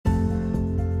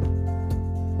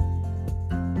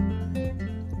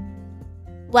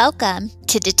Welcome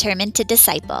to Determined to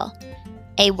Disciple,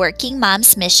 a working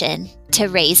mom's mission to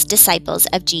raise disciples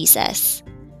of Jesus.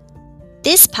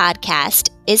 This podcast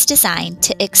is designed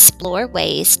to explore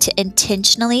ways to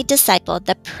intentionally disciple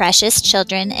the precious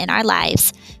children in our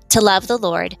lives to love the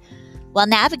Lord while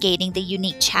navigating the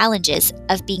unique challenges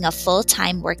of being a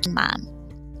full-time working mom.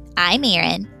 I'm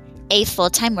Erin, a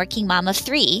full-time working mom of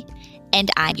 3,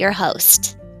 and I'm your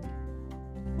host.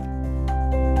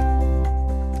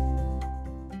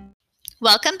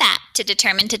 Welcome back to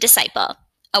Determined to Disciple,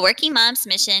 a working mom's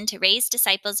mission to raise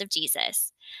disciples of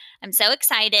Jesus. I'm so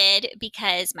excited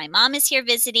because my mom is here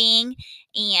visiting,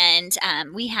 and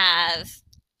we have...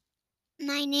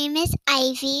 My name is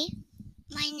Ivy.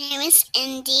 My name is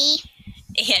Indy.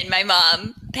 And my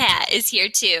mom, Pat, is here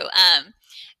too,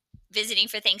 visiting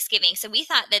for Thanksgiving. So we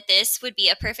thought that this would be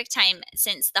a perfect time,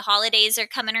 since the holidays are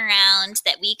coming around,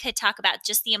 that we could talk about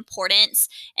just the importance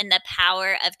and the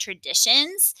power of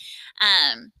traditions.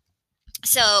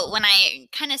 So when I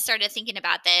kind of started thinking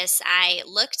about this, I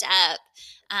looked up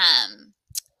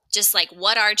just like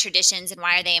what are traditions and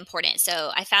why are they important.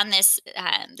 So I found this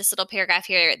little paragraph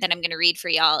here that I'm going to read for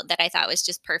y'all that I thought was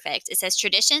just perfect. It says,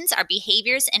 traditions are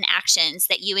behaviors and actions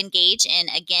that you engage in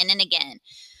again and again.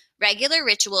 Regular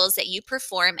rituals that you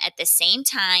perform at the same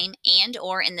time and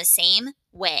or in the same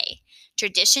way.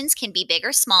 Traditions can be big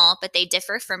or small, but they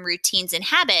differ from routines and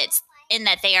habits in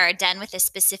that they are done with a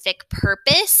specific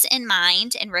purpose in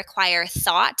mind and require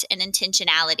thought and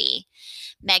intentionality.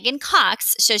 Megan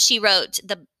Cox, so she wrote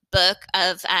the book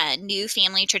of New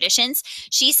Family Traditions.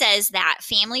 She says that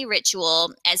family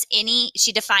ritual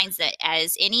she defines it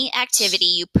as any activity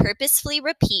you purposefully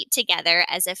repeat together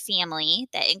as a family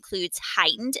that includes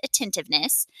heightened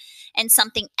attentiveness and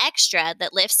something extra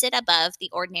that lifts it above the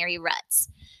ordinary ruts.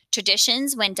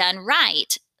 Traditions, when done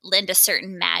right, lend a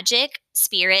certain magic,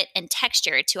 spirit, and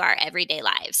texture to our everyday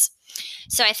lives.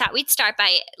 So I thought we'd start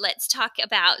by, let's talk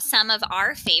about some of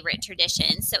our favorite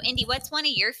traditions. So Indy, what's one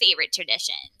of your favorite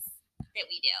traditions that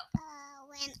we do?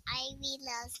 When Ivy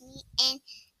loves me and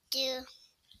do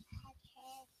hug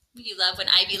her. You love when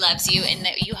Ivy loves you and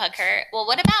that you hug her. Well,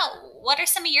 what are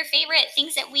some of your favorite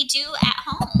things that we do at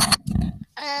home?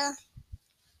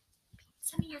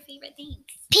 Some of your favorite things.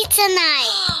 Pizza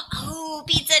night. Oh,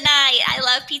 pizza night. I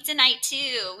love pizza night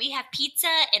too. We have pizza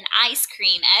and ice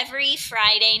cream every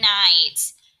Friday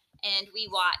night. And we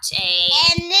watch a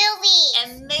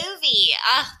movie.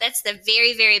 Oh, that's the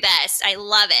very, very best. I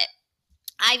love it.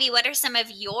 Ivy, what are some of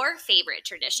your favorite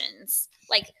traditions?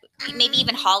 Like maybe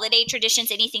even holiday traditions,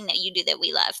 anything that you do that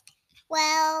we love?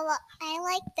 Well, I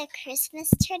like the Christmas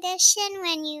tradition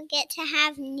when you get to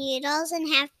have noodles and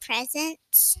have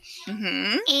presents.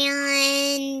 Mm-hmm.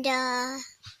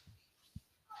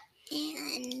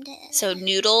 So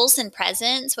noodles and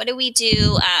presents. What do we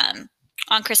do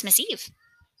on Christmas Eve?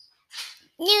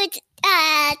 Tortellinis.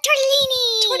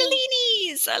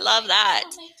 Tortellinis. I love that.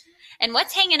 And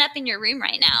what's hanging up in your room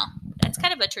right now? That's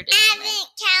kind of a tradition. Advent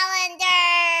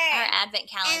calendar. Our advent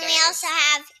calendar. And we also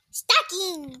have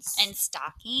stockings. And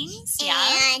stockings,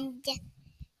 yeah. And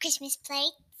Christmas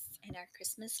plates. And our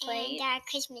Christmas plate. And our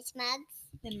Christmas mugs.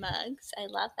 And mugs. I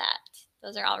love that.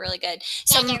 Those are all really good.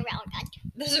 So they're real good.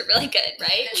 Those are really good,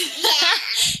 right? Yeah.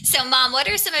 So, Mom, what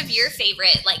are some of your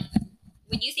favorite, like,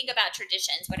 when you think about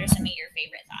traditions, what are some of your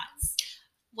favorite thoughts?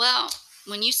 Well,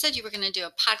 when you said you were going to do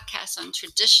a podcast on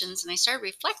traditions and I started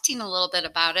reflecting a little bit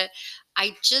about it,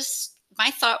 my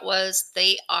thought was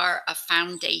they are a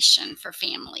foundation for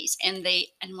families. And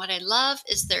what I love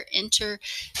is they're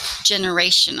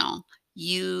intergenerational.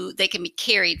 They can be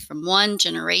carried from one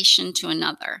generation to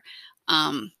another.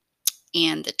 And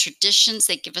the traditions,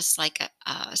 they give us like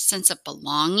a sense of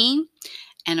belonging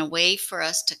and a way for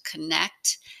us to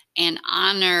connect and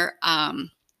honor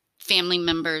family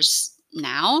members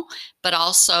now, but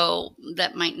also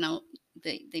that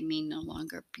they may no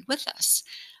longer be with us.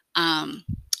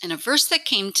 And a verse that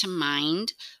came to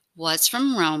mind was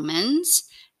from Romans,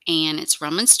 and it's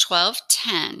Romans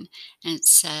 12:10, and it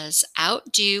says,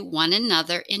 outdo one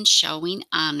another in showing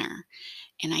honor.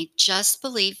 And I just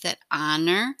believe that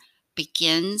honor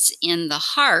begins in the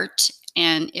heart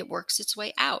and it works its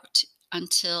way out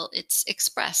until it's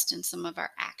expressed in some of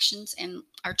our actions and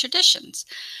our traditions.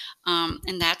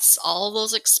 And that's all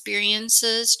those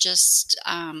experiences just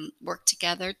work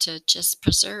together to just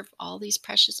preserve all these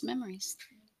precious memories.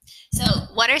 So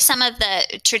what are some of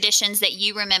the traditions that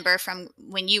you remember from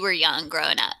when you were young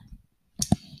growing up?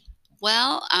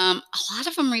 Well, a lot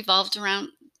of them revolved around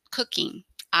cooking.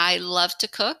 I love to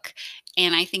cook,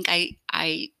 and I think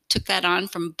I took that on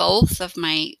from both of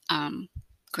my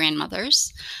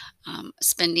grandmothers,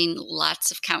 spending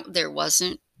lots of there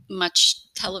wasn't much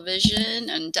television,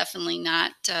 and definitely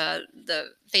not the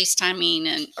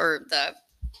FaceTiming or the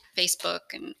Facebook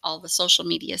and all the social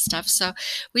media stuff. So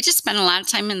we just spent a lot of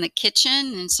time in the kitchen,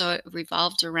 and so it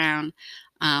revolved around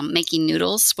making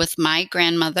noodles with my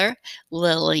grandmother,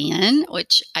 Lillian,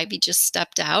 which Ivy just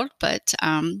stepped out, but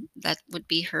that would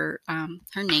be her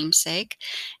namesake,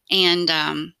 and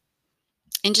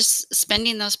just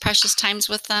spending those precious times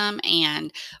with them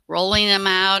and rolling them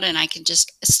out. And I can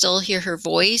just still hear her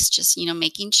voice, just,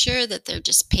 making sure that they're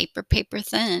just paper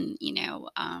thin,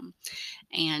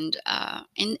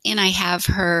 and I have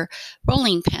her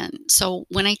rolling pin. So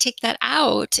when I take that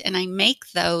out and I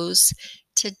make those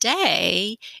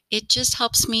today, it just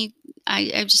helps me.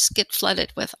 I just get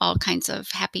flooded with all kinds of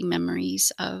happy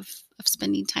memories of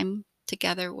spending time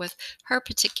together with her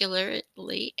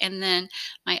particularly. And then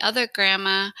my other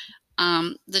grandma,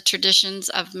 the traditions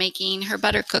of making her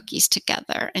butter cookies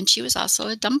together. And she was also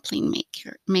a dumpling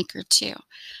maker too.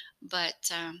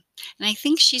 But, and I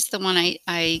think she's the one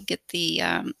I get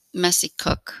the messy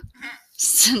cook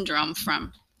syndrome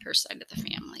from her side of the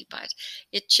family. But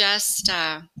it just,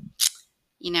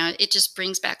 it just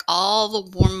brings back all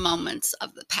the warm moments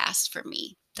of the past for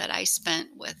me that I spent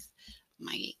with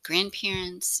my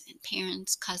grandparents and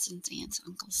parents, cousins, aunts,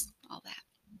 uncles, all that.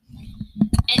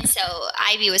 And so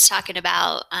Ivy was talking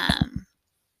about,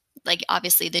 like,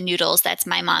 obviously the noodles, that's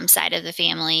my mom's side of the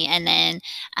family. And then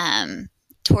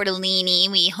tortellini,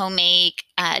 we homemade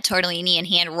tortellini and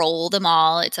hand roll them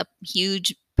all. It's a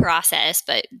huge process,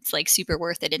 but it's like super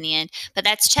worth it in the end. But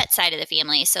that's Chet's side of the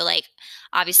family. So like,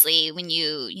 obviously when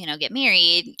you get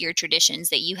married, your traditions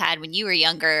that you had when you were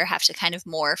younger have to kind of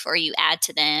morph, or you add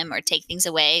to them or take things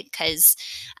away, because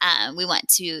we want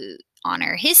to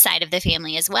honor his side of the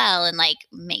family as well, and like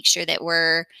make sure that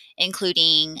we're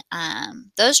including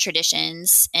those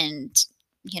traditions, and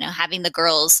having the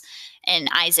girls and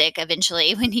Isaac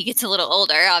eventually, when he gets a little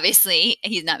older. Obviously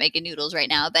he's not making noodles right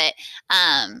now, but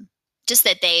just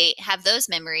that they have those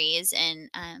memories, and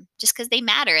just because they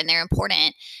matter and they're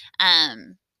important. I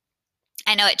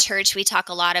know at church we talk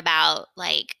a lot about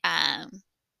like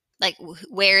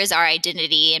where is our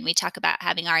identity, and we talk about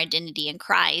having our identity in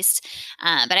Christ.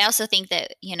 But I also think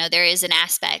that, there is an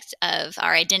aspect of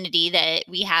our identity that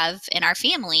we have in our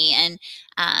family. And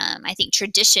I think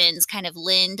traditions kind of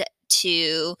lend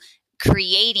to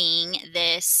creating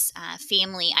this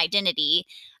family identity.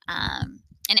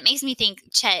 And it makes me think,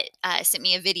 Chet sent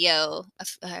me a video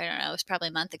of, I don't know, it was probably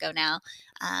a month ago now.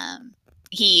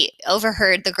 He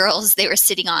overheard the girls, they were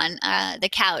sitting on the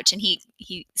couch, and he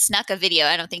snuck a video.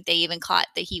 I don't think they even caught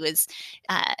that he was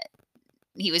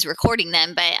recording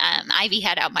them, but Ivy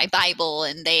had out my Bible,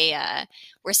 and they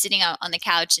were sitting out on the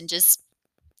couch, and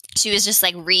she was just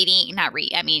like reading,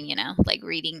 like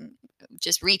reading,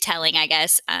 just retelling, I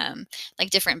guess, like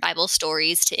different Bible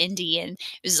stories to Indy. And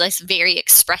it was like very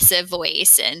expressive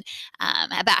voice. And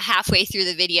about halfway through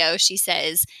the video, she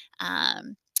says,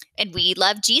 and we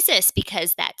love Jesus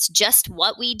because that's just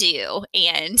what we do.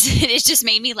 And it just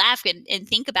made me laugh and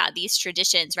think about these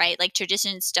traditions, right? Like,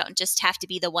 traditions don't just have to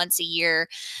be the once a year,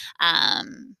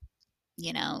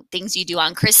 things you do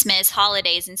on Christmas,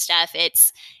 holidays and stuff.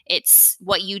 It's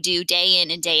what you do day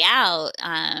in and day out,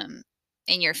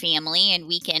 in your family, and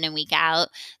week in and week out,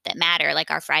 that matter,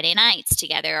 like our Friday nights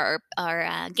together, or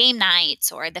our game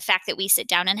nights, or the fact that we sit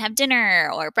down and have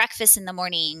dinner or breakfast in the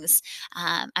mornings.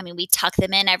 We tuck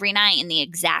them in every night in the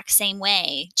exact same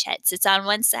way. Chet sits on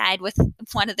one side with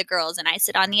one of the girls, and I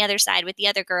sit on the other side with the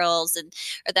other girls,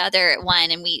 or the other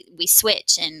one, and we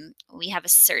switch, and we have a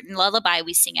certain lullaby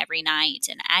we sing every night,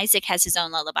 and Isaac has his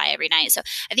own lullaby every night. So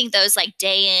I think those like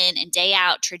day in and day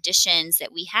out traditions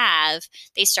that we have,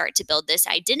 they start to build this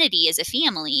identity as a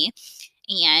family.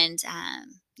 And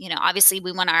obviously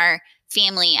we want our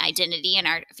family identity and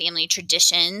our family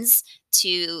traditions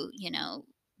to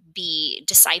be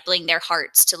discipling their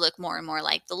hearts to look more and more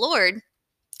like the Lord.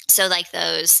 So like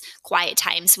those quiet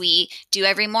times we do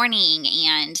every morning,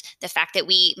 and the fact that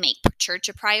we make church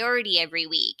a priority every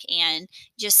week, and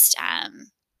just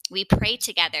we pray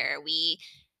together, we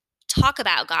talk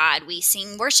about God, we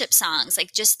sing worship songs,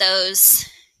 like just those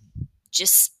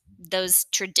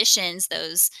traditions,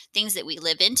 those things that we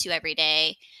live into every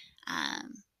day.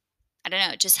 I don't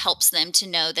know, it just helps them to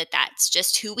know that that's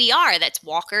just who we are. That's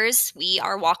walkers. We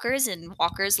are walkers, and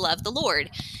walkers love the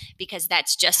Lord, because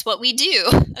that's just what we do,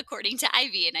 according to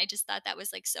Ivy. And I just thought that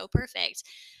was like so perfect.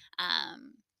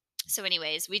 So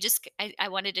anyways, I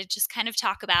wanted to just kind of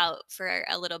talk about for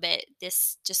a little bit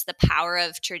just the power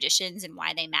of traditions and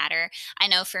why they matter. I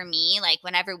know for me, like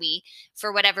whenever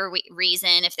for whatever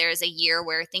reason, if there's a year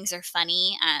where things are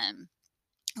funny,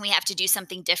 we have to do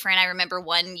something different. I remember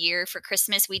one year for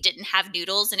Christmas, we didn't have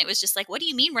noodles, and it was just like, what do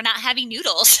you mean we're not having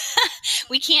noodles?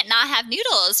 We can't not have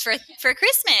noodles for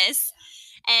Christmas.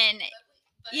 And,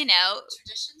 you know,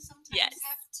 traditions sometimes yes.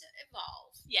 have to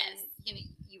evolve. Yes. And,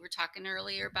 you were talking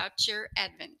earlier about your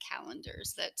advent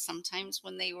calendars, that sometimes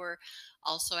when they were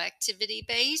also activity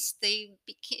based,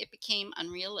 it became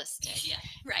unrealistic. Yeah,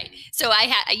 right. So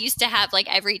I used to have,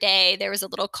 like, every day there was a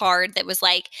little card that was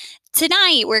like,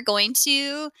 tonight we're going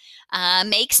to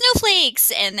make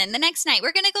snowflakes, and then the next night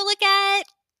we're going to go look at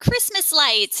Christmas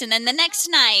lights, and then the next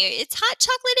night it's hot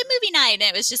chocolate and movie night.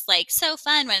 And it was just like so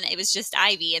fun when it was just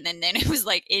Ivy, and then it was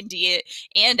like India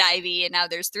and Ivy, and now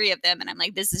there's 3 of them, and I'm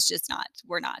like, this is just not,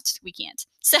 we can't.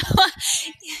 So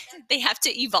they have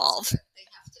to evolve. They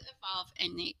have to evolve,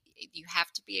 and you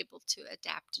have to be able to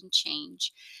adapt and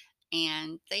change.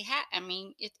 And they have, I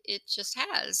mean, it just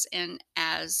has. And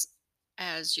as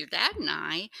your dad and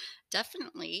I,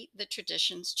 definitely the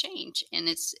traditions change, and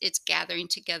it's gathering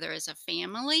together as a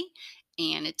family,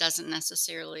 and it doesn't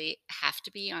necessarily have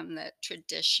to be on the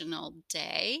traditional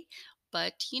day,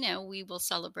 but we will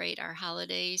celebrate our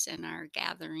holidays and our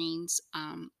gatherings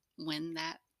when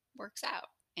that works out,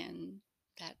 and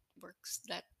that works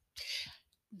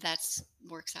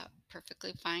out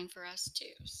perfectly fine for us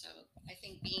too. So I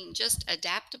think being just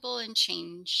adaptable and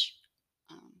change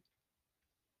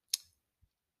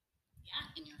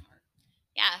in your heart.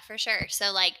 Yeah, for sure.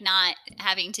 So, like, not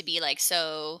having to be like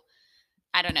so,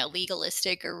 I don't know,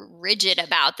 legalistic or rigid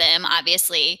about them,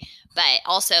 obviously, but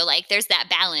also like there's that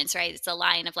balance, right? It's a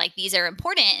line of like, these are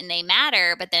important and they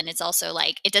matter, but then it's also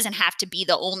like, it doesn't have to be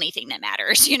the only thing that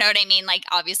matters. You know what I mean? Like,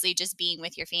 obviously, just being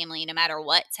with your family, no matter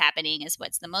what's happening, is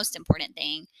what's the most important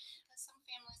thing. Because some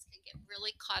families can get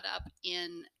really caught up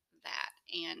in that,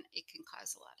 and it can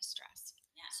cause a lot of stress.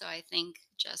 Yeah. So I think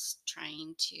just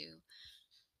trying to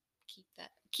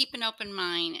keep an open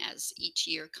mind as each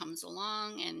year comes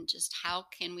along, and just how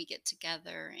can we get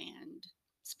together and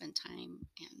spend time,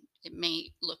 and it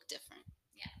may look different.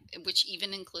 Yeah, which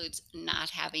even includes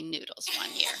not having noodles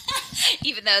one year.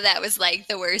 Even though that was like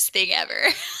the worst thing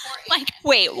ever. Like,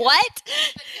 wait, what?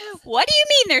 What do you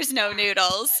mean there's no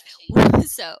noodles?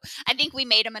 So I think we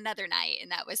made them another night,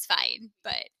 and that was fine.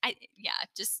 But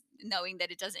just knowing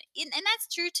that it doesn't, and that's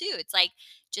true too. It's like,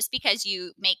 just because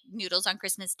you make noodles on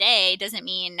Christmas Day doesn't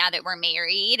mean now that we're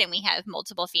married and we have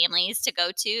multiple families to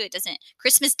go to,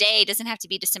 Christmas Day doesn't have to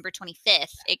be December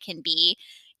 25th. It can be,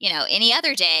 any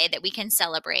other day that we can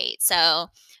celebrate.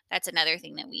 So that's another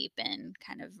thing that we've been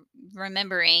kind of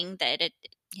remembering, that it,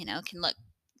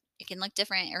 can look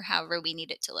different, or however we need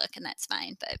it to look, and that's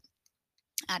fine. But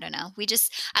I don't know.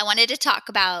 I wanted to talk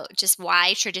about just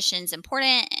why tradition's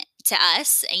important to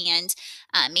us, and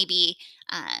maybe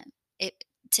it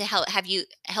to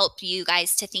help you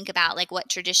guys to think about, like, what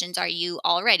traditions are you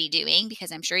already doing,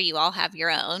 because I'm sure you all have your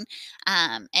own,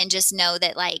 and just know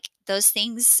that, like, those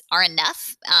things are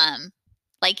enough.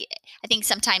 Like, I think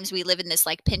sometimes we live in this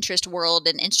like Pinterest world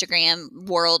and Instagram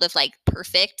world of like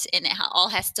perfect, and it all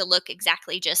has to look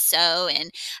exactly just so.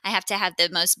 And I have to have the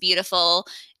most beautiful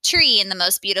tree and the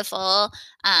most beautiful,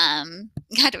 I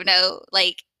don't know,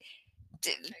 like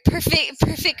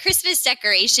perfect Christmas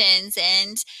decorations,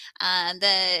 and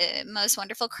the most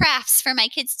wonderful crafts for my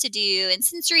kids to do, and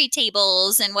sensory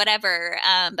tables and whatever.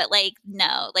 But like,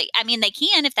 no, like, I mean, they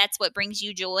can, if that's what brings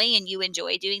you joy and you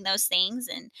enjoy doing those things,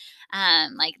 and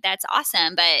like, that's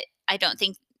awesome. But I don't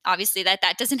think, obviously, that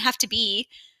doesn't have to be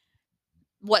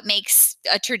what makes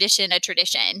a tradition,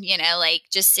 like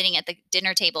just sitting at the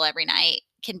dinner table every night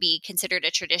can be considered a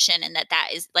tradition, and that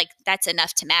is like, that's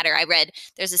enough to matter. I read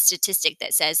there's a statistic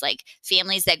that says, like,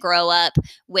 families that grow up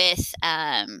with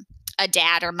a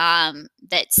dad or mom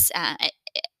that's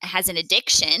has an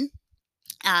addiction,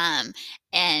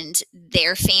 and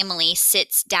their family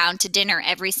sits down to dinner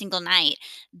every single night,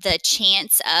 the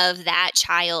chance of that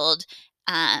child,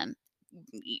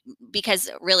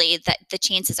 because really the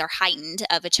chances are heightened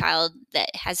of a child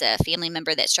that has a family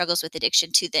member that struggles with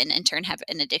addiction to then in turn have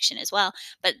an addiction as well.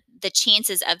 But the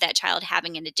chances of that child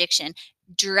having an addiction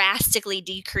drastically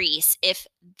decrease if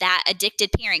that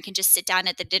addicted parent can just sit down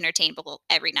at the dinner table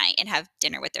every night and have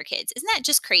dinner with their kids. Isn't that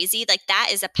just crazy? Like, that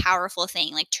is a powerful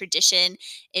thing. Like, tradition,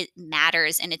 it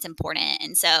matters and it's important.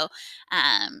 And so,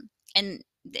 and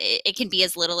it can be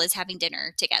as little as having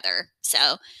dinner together.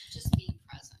 So just being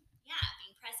present.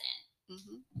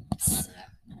 Mm-hmm.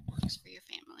 That works for your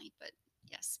family, but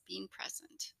yes, being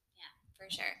present. Yeah, for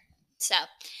sure. So,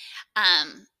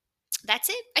 that's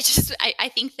it. I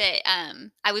think that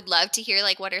I would love to hear,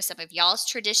 like, what are some of y'all's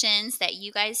traditions that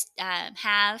you guys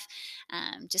have,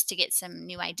 just to get some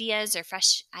new ideas or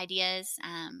fresh ideas.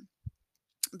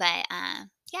 But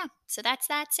yeah, so that's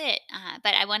it.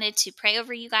 But I wanted to pray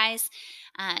over you guys,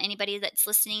 anybody that's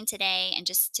listening today, and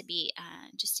just to be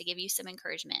just to give you some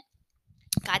encouragement.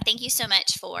 God, thank you so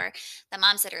much for the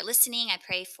moms that are listening. I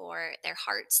pray for their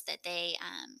hearts, that they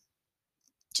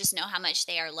just know how much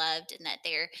they are loved, and that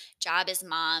their job as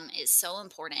mom is so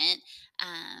important,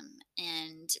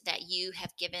 and that you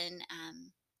have given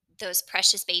those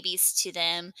precious babies to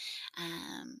them,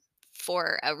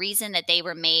 for a reason, that they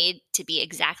were made to be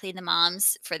exactly the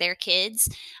moms for their kids,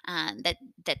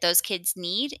 that those kids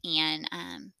need. And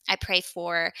I pray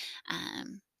for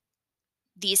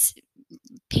these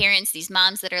parents, these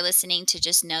moms that are listening, to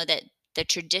just know that the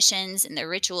traditions and the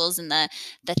rituals and the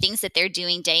things that they're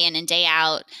doing day in and day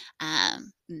out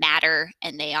matter,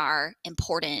 and they are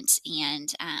important.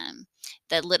 And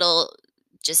the little,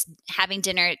 just having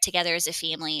dinner together as a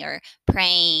family, or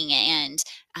praying, and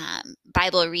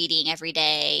Bible reading every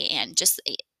day, and just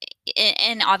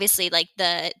and obviously like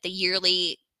the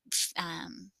yearly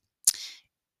um,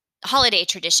 holiday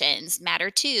traditions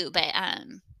matter too. But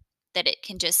that it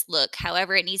can just look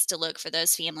however it needs to look for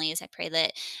those families. I pray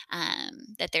that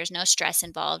that there's no stress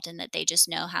involved, and that they just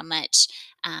know how much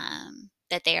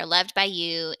that they are loved by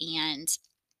you. And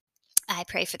I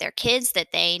pray for their kids,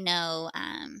 that they know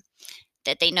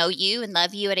you and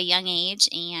love you at a young age,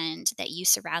 and that you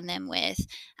surround them with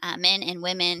men and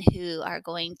women who are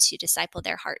going to disciple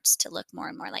their hearts to look more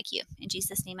and more like you. In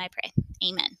Jesus' name I pray.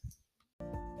 Amen.